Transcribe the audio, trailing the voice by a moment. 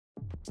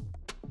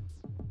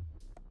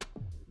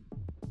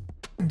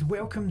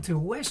welcome to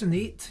Lesson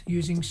 8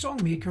 using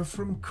Songmaker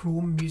from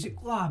Chrome Music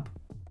Lab.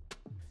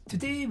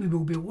 Today we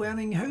will be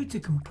learning how to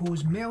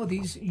compose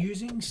melodies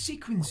using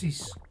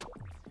sequences.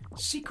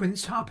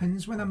 Sequence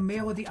happens when a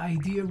melody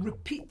idea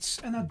repeats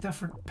in a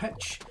different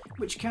pitch,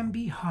 which can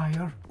be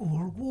higher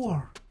or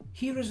lower.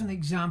 Here is an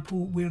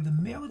example where the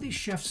melody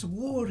shifts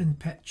lower in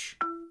pitch.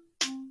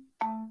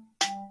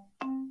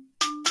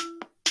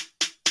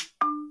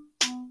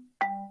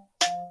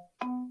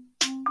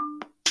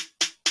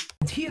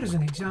 And here is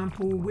an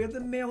example where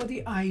the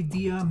melody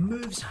idea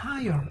moves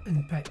higher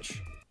in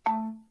pitch.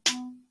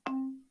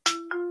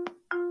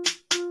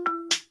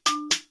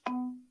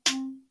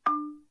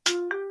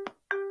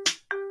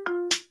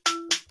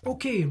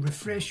 OK,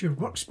 refresh your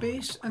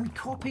workspace and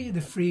copy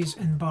the phrase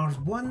in bars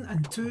 1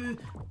 and 2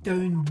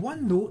 down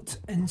one note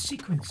in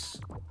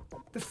sequence.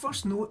 The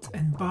first note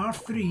in bar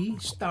 3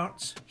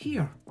 starts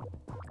here.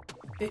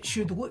 It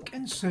should look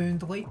and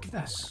sound like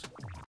this.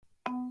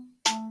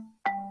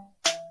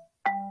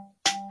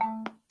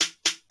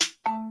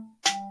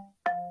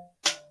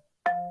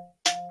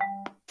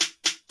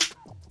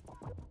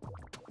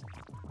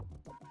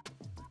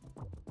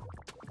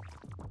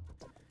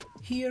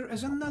 Here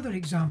is another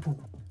example.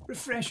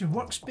 Refresh your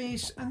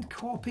workspace and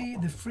copy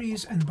the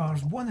phrase in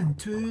bars 1 and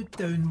 2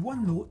 down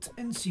one note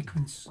in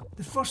sequence.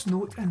 The first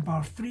note in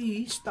bar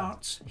 3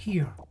 starts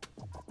here.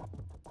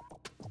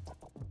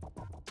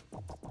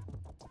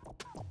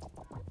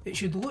 It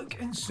should look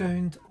and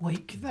sound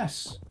like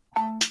this.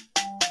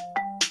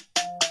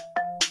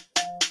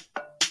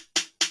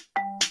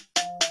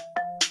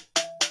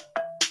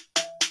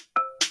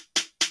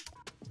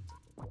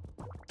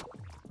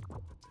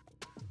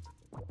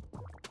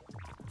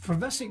 For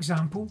this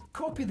example,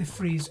 copy the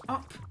phrase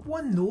up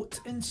one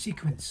note in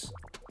sequence.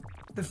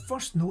 The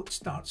first note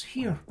starts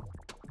here.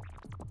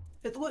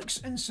 It looks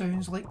and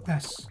sounds like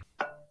this.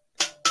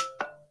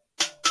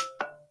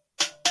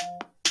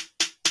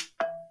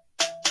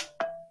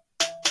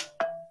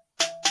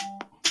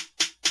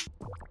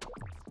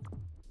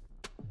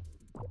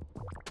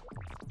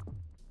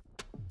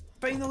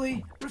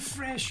 Finally,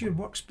 refresh your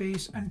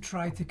workspace and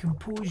try to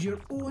compose your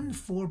own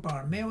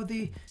 4-bar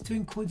melody to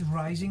include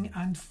rising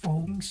and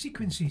falling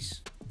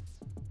sequences.